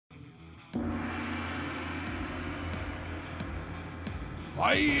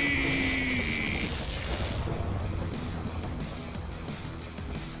Fight!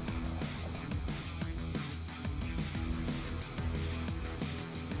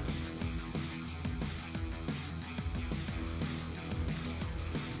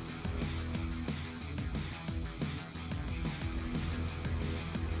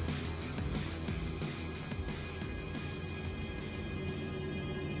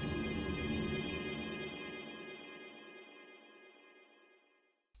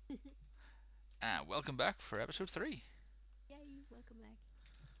 And welcome back for episode 3. Yay, welcome back.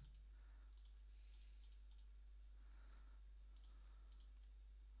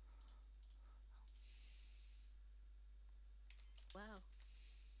 Wow.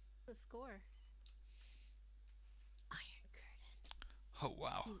 The score. Iron Curtain. Oh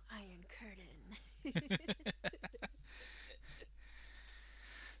wow. Team Iron Curtain.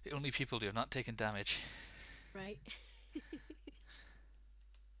 The only people who have not taken damage. Right?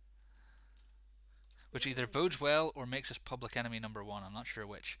 Which either bodes well or makes us public enemy number 1. I'm not sure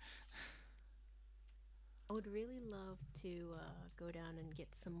which. I would really love to go down and get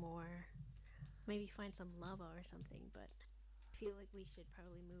some more, maybe find some lava or something, but I feel like we should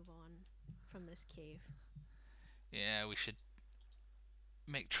probably move on from this cave. Yeah, we should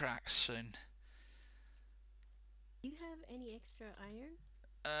make tracks soon. Do you have any extra iron?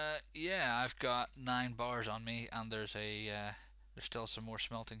 Yeah, I've got 9 bars on me, and there's still some more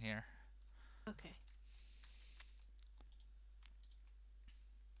smelting here. Okay.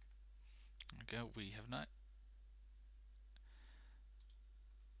 There we go. We have not.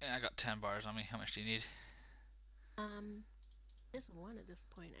 Yeah, I got 10 bars on me. How much do you need? Just 1 at this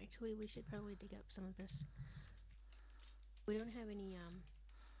point. Actually, we should probably dig up some of this. We don't have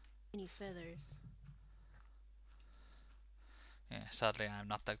any feathers. Yeah, sadly I'm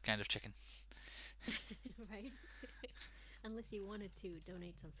not that kind of chicken. Right? Unless you wanted to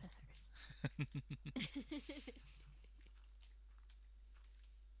donate some feathers.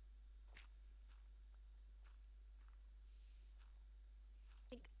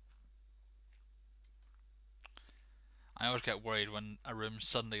 I always get worried when a room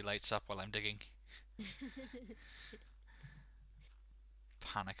suddenly lights up while I'm digging.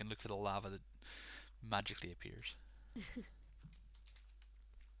 Panic and look for the lava that magically appears.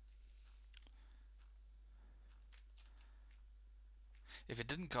 If it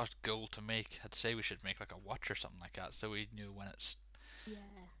didn't cost gold to make, I'd say we should make like a watch or something like that, so we knew when it's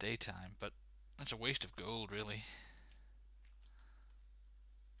daytime. But it's a waste of gold, really.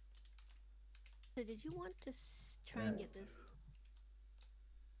 So did you want to try and get this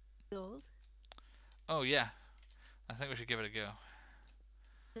gold? Oh yeah, I think we should give it a go.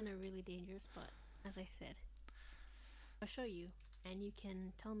 It's in a really dangerous spot, as I said. I'll show you, and you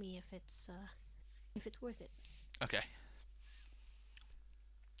can tell me if it's worth it. Okay.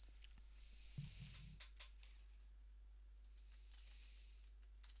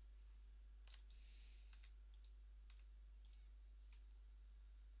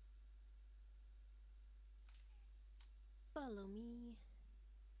 Follow me.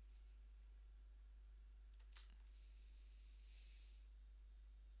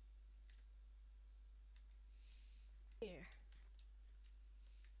 Here.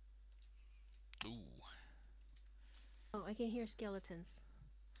 Ooh. Oh, I can hear skeletons.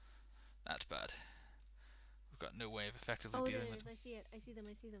 That's bad. We've got no way of effectively Oh, dealing there it with is. them. I see it. I see them.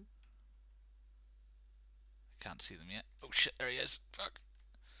 I see them. I can't see them yet. Oh shit, there he is. Fuck.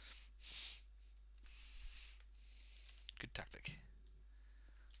 Good tactic.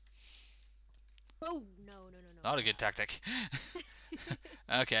 Oh, no. Not a good tactic.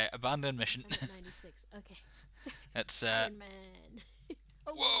 Okay, abandon mission. I'm at 96. Okay. It's Iron Man.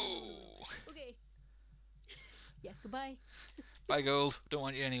 Oh, whoa. no. Okay. Yeah, goodbye. Bye gold. Don't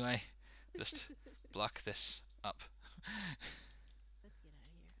want you anyway. Just block this up. Let's get out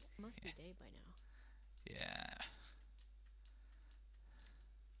of here. It must be day by now. Yeah.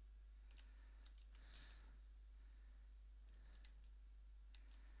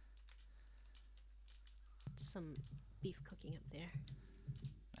 Some beef cooking up there.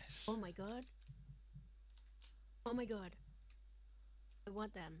 Nice. Oh my god. Oh my god. I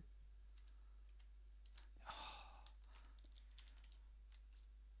want them.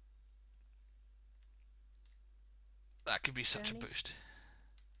 That could be such a boost.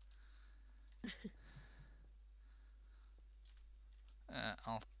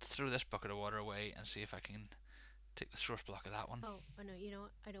 I'll throw this bucket of water away and see if I can take the source block of that one. Oh no, you know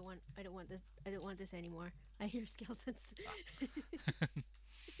what? I don't want this anymore. I hear skeletons.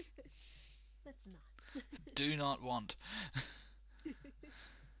 Let's not. Do not want.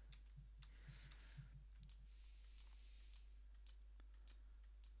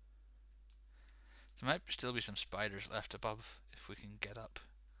 There might still be some spiders left above if we can get up.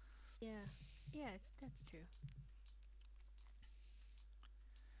 Yeah. Yeah, that's true.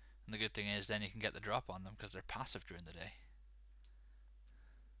 And the good thing is then you can get the drop on them because they're passive during the day.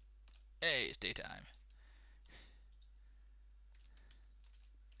 Hey, it's daytime.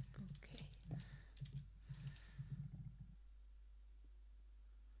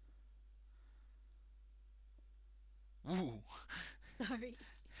 Okay. Ooh. Sorry.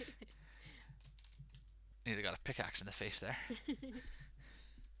 Nearly got a pickaxe in the face there.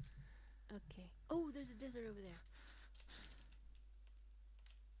 Okay. Oh, there's a desert over there.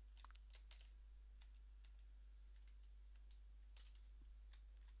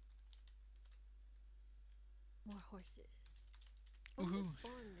 More horses. Horses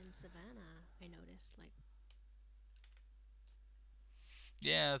spawn in savannah, I noticed. Like,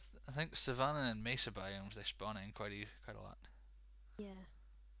 yeah, I think savanna and mesa biomes they spawn in quite a lot. yeah.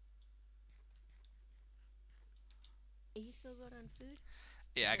 Are you still good on food?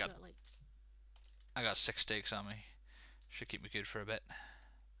 Yeah, like. I got 6 steaks on me. Should keep me good for a bit.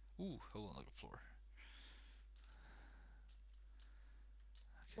 Ooh, hold on, look at the floor.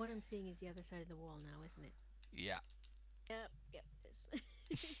 Okay. What I'm seeing is the other side of the wall now, isn't it? Yeah. Yep, it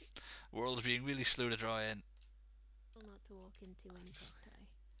is. World's being really slow to draw in. Well, not to walk into any cacti.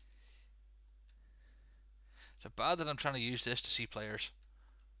 So bad that I'm trying to use this to see players.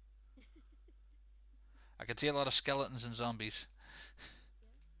 I can see a lot of skeletons and zombies. Yeah.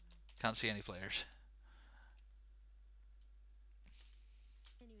 Can't see any players.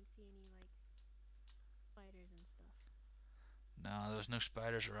 Can't even see any, like, spiders and stuff. No, there's no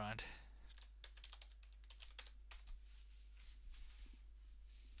spiders around.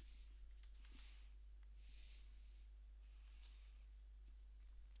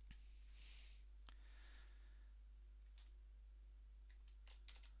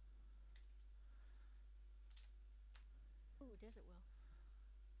 Ooh, desert well.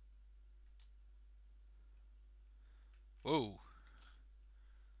 Whoa.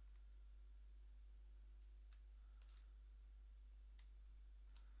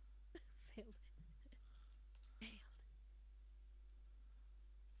 Failed. Failed.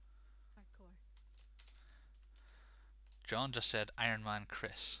 Hardcore. John just said Iron Man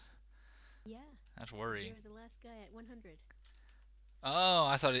Chris. Yeah. That's worrying. You're the last guy at 100. Oh,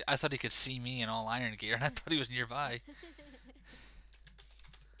 I thought he could see me in all iron gear, and I thought he was nearby.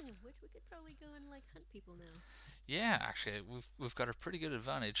 Which we could probably go and like hunt people now. Yeah, actually, we've got a pretty good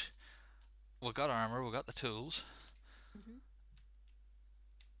advantage. We've got armor, we've got the tools. Do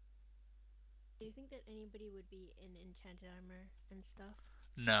you think that anybody would be in enchanted armor and stuff?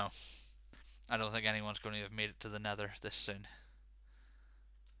 No, I don't think anyone's going to have made it to the Nether this soon.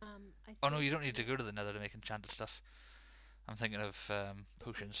 Oh no, you don't need to go to the Nether to make enchanted stuff. I'm thinking of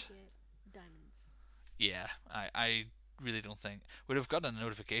potions. Get diamonds. Yeah, I really don't think we'd have gotten a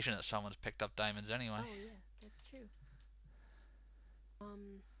notification that someone's picked up diamonds anyway. Oh yeah, that's true. What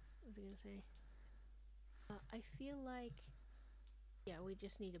was I gonna say? I feel like, yeah, we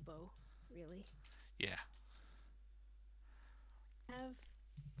just need a bow, really. Yeah. Have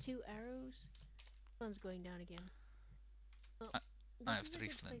 2 arrows. Sun's going down again. Well, I have 3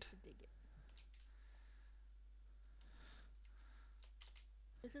 flint.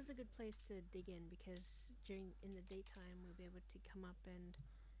 This is a good place to dig in because in the daytime we'll be able to come up and.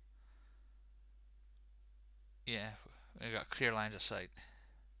 Yeah, we got clear lines of sight.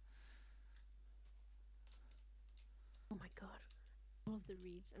 Oh my god, all of the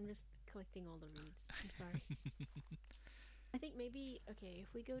reeds. I'm just collecting all the reeds. I'm sorry. I think maybe okay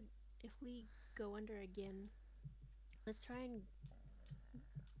if we go under again. Let's try and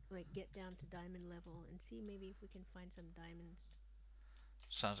like get down to diamond level and see maybe if we can find some diamonds.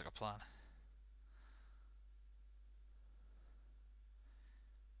 Sounds like a plan.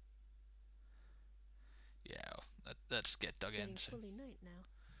 Yeah, let's get dug in. It's fully night now.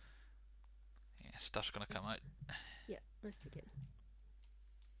 Yeah, stuff's gonna come out. Yeah, let's dig in.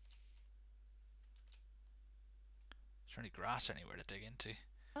 Is there any grass anywhere to dig into?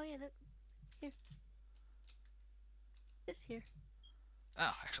 Oh yeah, that here. This here.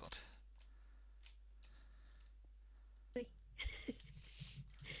 Oh, excellent.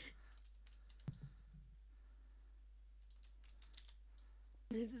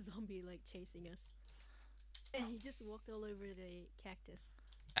 There's a zombie like chasing us. And he just walked all over the cactus.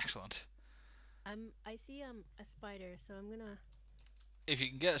 Excellent. I see a spider, so I'm gonna. If you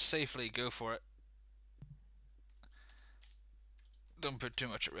can get it safely, go for it. Don't put too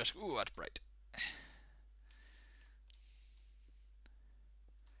much at risk. Ooh, that's bright.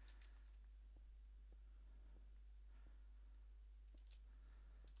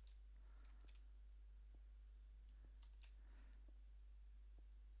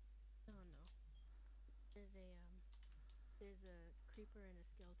 there's a creeper and a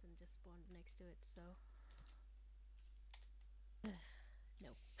skeleton just spawned next to it, so no.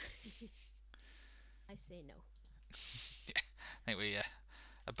 I say no. Yeah, I think we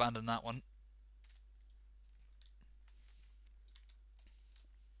abandon that one.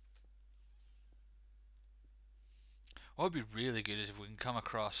 What would be really good is if we can come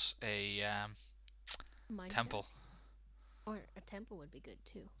across a temple. Or a temple would be good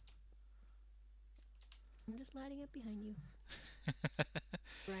too. I'm just lighting up behind you.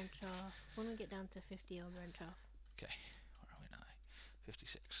 Branch off. When we get down to 50, I'll branch off. Okay, where are we now?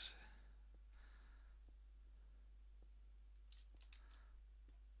 56.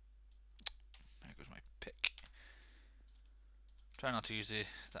 There goes my pick. Try not to use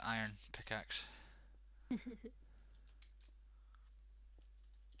the iron pickaxe.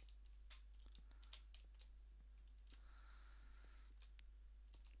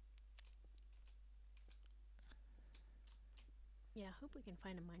 Yeah, I hope we can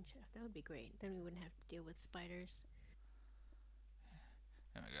find a mine shaft. That would be great. Then we wouldn't have to deal with spiders.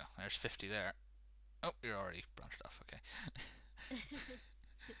 There we go. There's 50 there. Oh, you're already branched off. Okay.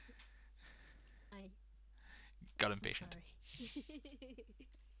 I got impatient.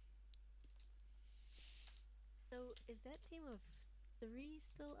 So, is that team of 3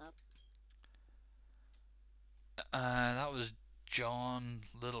 still up? That was John,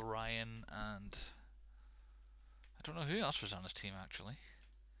 Little Ryan, and I don't know who else was on his team actually.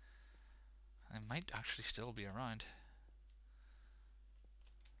 They might actually still be around.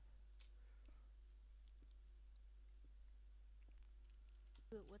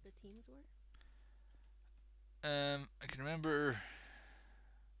 What the teams were? I can remember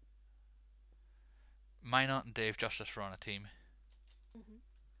Mynott and Dave Justice were on a team.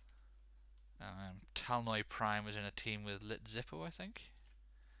 Talnoy Prime was in a team with Lit Zippo, I think.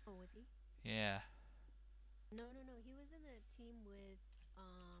 Oh, was he? Yeah. No. He was in a team with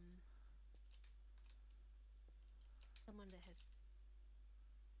someone that has.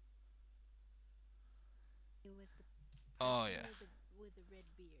 It was the. Oh yeah. With the red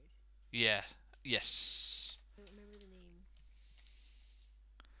beard. Yeah. Yes. I don't remember the name.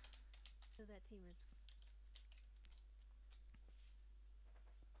 So that team is.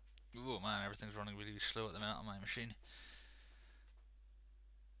 Oh man, everything's running really slow at the minute on my machine.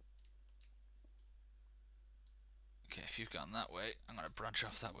 Okay, if you've gone that way, I'm going to branch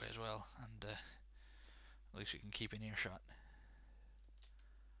off that way as well, and at least we can keep in earshot.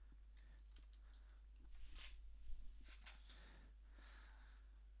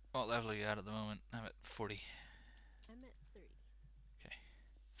 What level are you at the moment? I'm at 40. I'm at 30. Okay.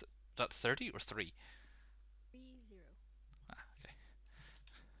 Is that 30 or 3? 30. Ah, okay.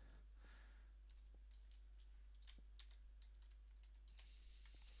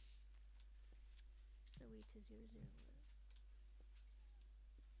 30 to 0, 0.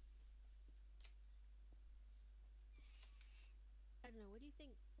 I don't know. What do you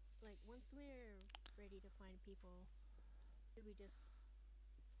think? Like, once we're ready to find people, should we just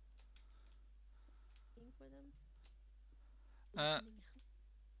looking for them?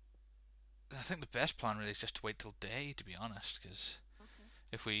 I think the best plan really is just to wait till day, to be honest, because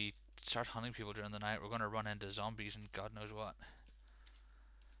if we start hunting people during the night, we're going to run into zombies and God knows what.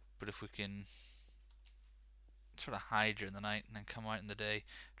 But if we can sort of hide during the night and then come out in the day,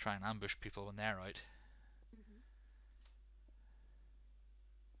 try and ambush people when they're out.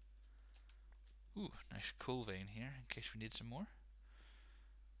 Ooh, nice coal vein here in case we need some more.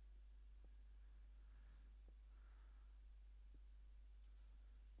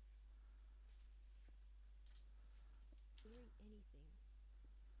 Anything.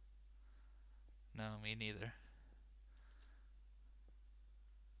 No, me neither.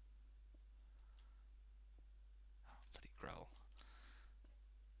 Oh, bloody growl.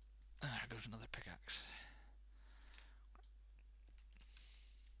 There goes another pickaxe.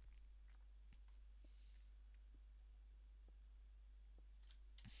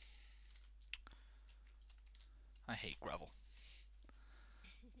 I hate gravel.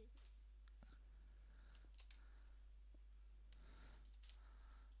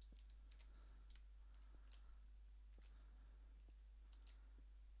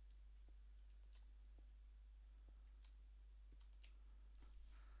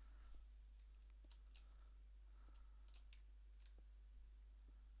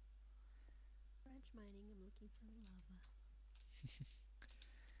 Branch mining, I'm looking for lava.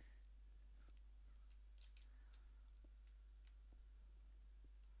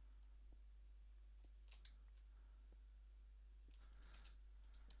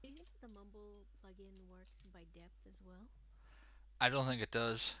 Do you think the mumble plugin works by depth as well? I don't think it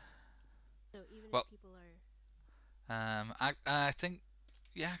does. So even if people are... I think,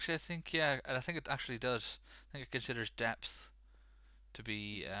 yeah, actually, I think, yeah, and I think it actually does. I think it considers depth to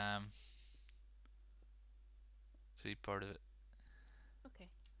be part of it. Okay.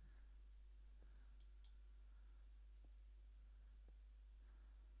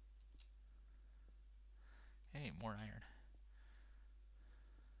 Hey, more iron.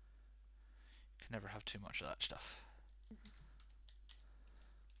 Can never have too much of that stuff.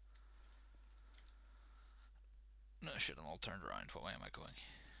 No shit, I'm all turned around. What way am I going?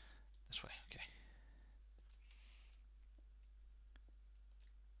 This way, okay.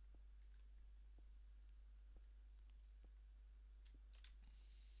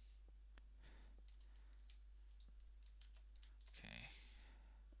 Okay.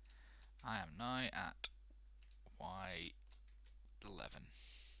 I am now at Y11.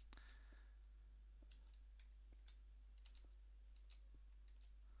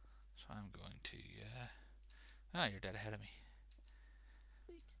 So I'm going to, you're dead ahead of me.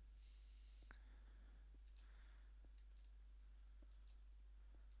 Sweet.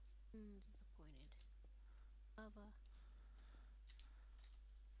 Disappointed. Lava.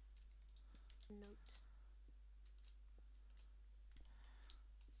 Note.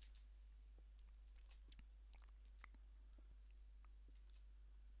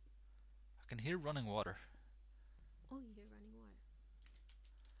 I can hear running water. Oh, you hear running water.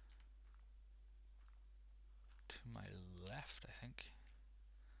 To my left, I think.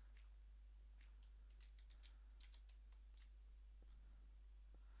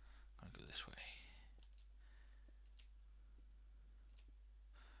 I'm gonna go this way.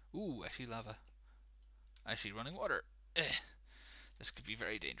 Ooh, I see lava. I see running water. This could be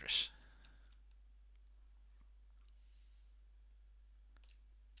very dangerous.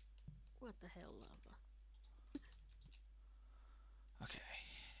 What the hell, lava? Okay.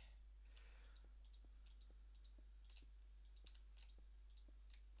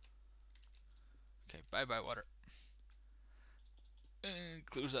 Okay, bye-bye water.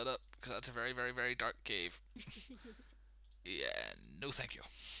 Close that up, because that's a very, very, very dark cave. Yeah, no thank you.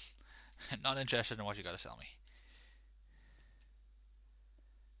 Not interested in what you gotta sell me.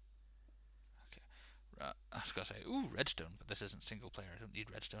 Okay. I was gonna say, ooh, redstone, but this isn't single player. I don't need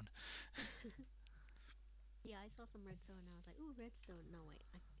redstone. Yeah, I saw some redstone and I was like, ooh, redstone. No, wait,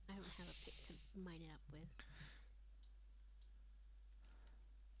 I don't have a pick to mine it up with.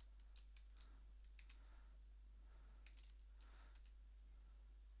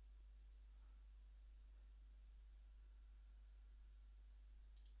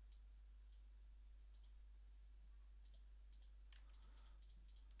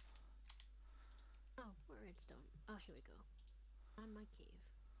 Oh, more redstone. Oh, here we go. On my cave.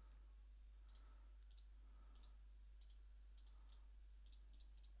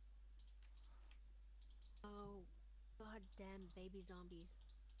 Oh, goddamn baby zombies.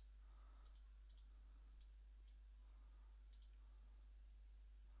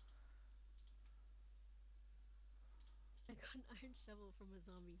 I got an iron shovel from a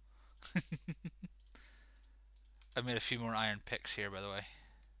zombie. I've made a few more iron picks here, by the way.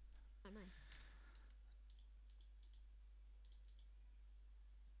 Oh, nice.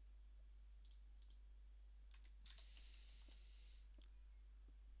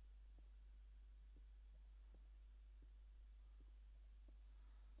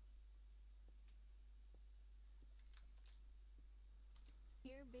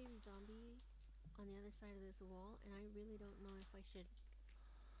 Here, baby zombie on the other side of this wall, and I really don't know if I should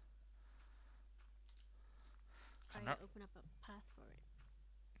try to open up a path for it.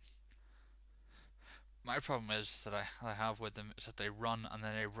 My problem is that I have with them is that they run and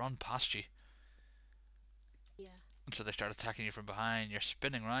then they run past you. Yeah. And so they start attacking you from behind. You're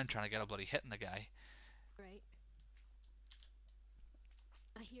spinning around trying to get a bloody hitting the guy. Right.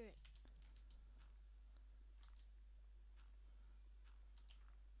 I hear it.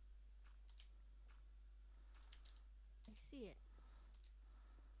 I see it.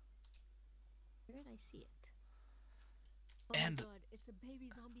 Where did I see it? Oh And my god, it's a baby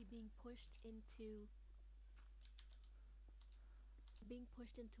zombie being pushed into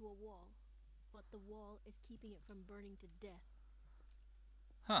a wall, but the wall is keeping it from burning to death.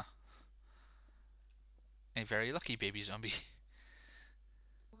 huh, a very lucky baby zombie.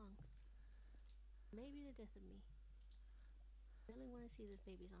 Long. Maybe the death of me. Really want to see this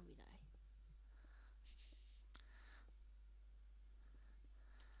baby zombie die.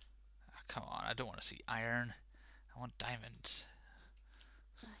 Come on, I don't want to see iron. I want diamonds.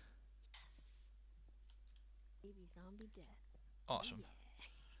 Die. Yes. Baby zombie death. Awesome. Yeah.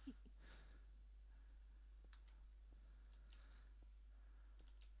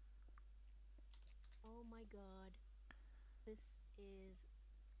 Oh my god. This is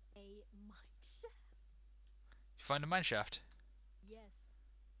a mine shaft. You found a mine shaft? Yes.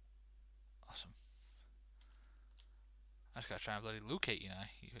 Awesome. I just gotta try and bloody locate you now.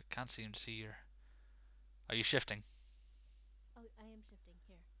 You can't seem to see your... Are you shifting? Oh, I am shifting.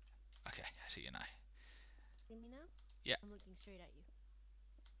 Here. Okay, I see you now. See me now? Yeah. I'm looking straight at you.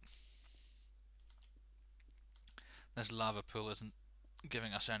 This lava pool isn't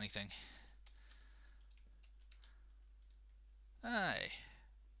giving us anything. Aye.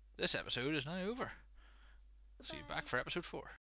 This episode is now over. Goodbye. See you back for episode 4.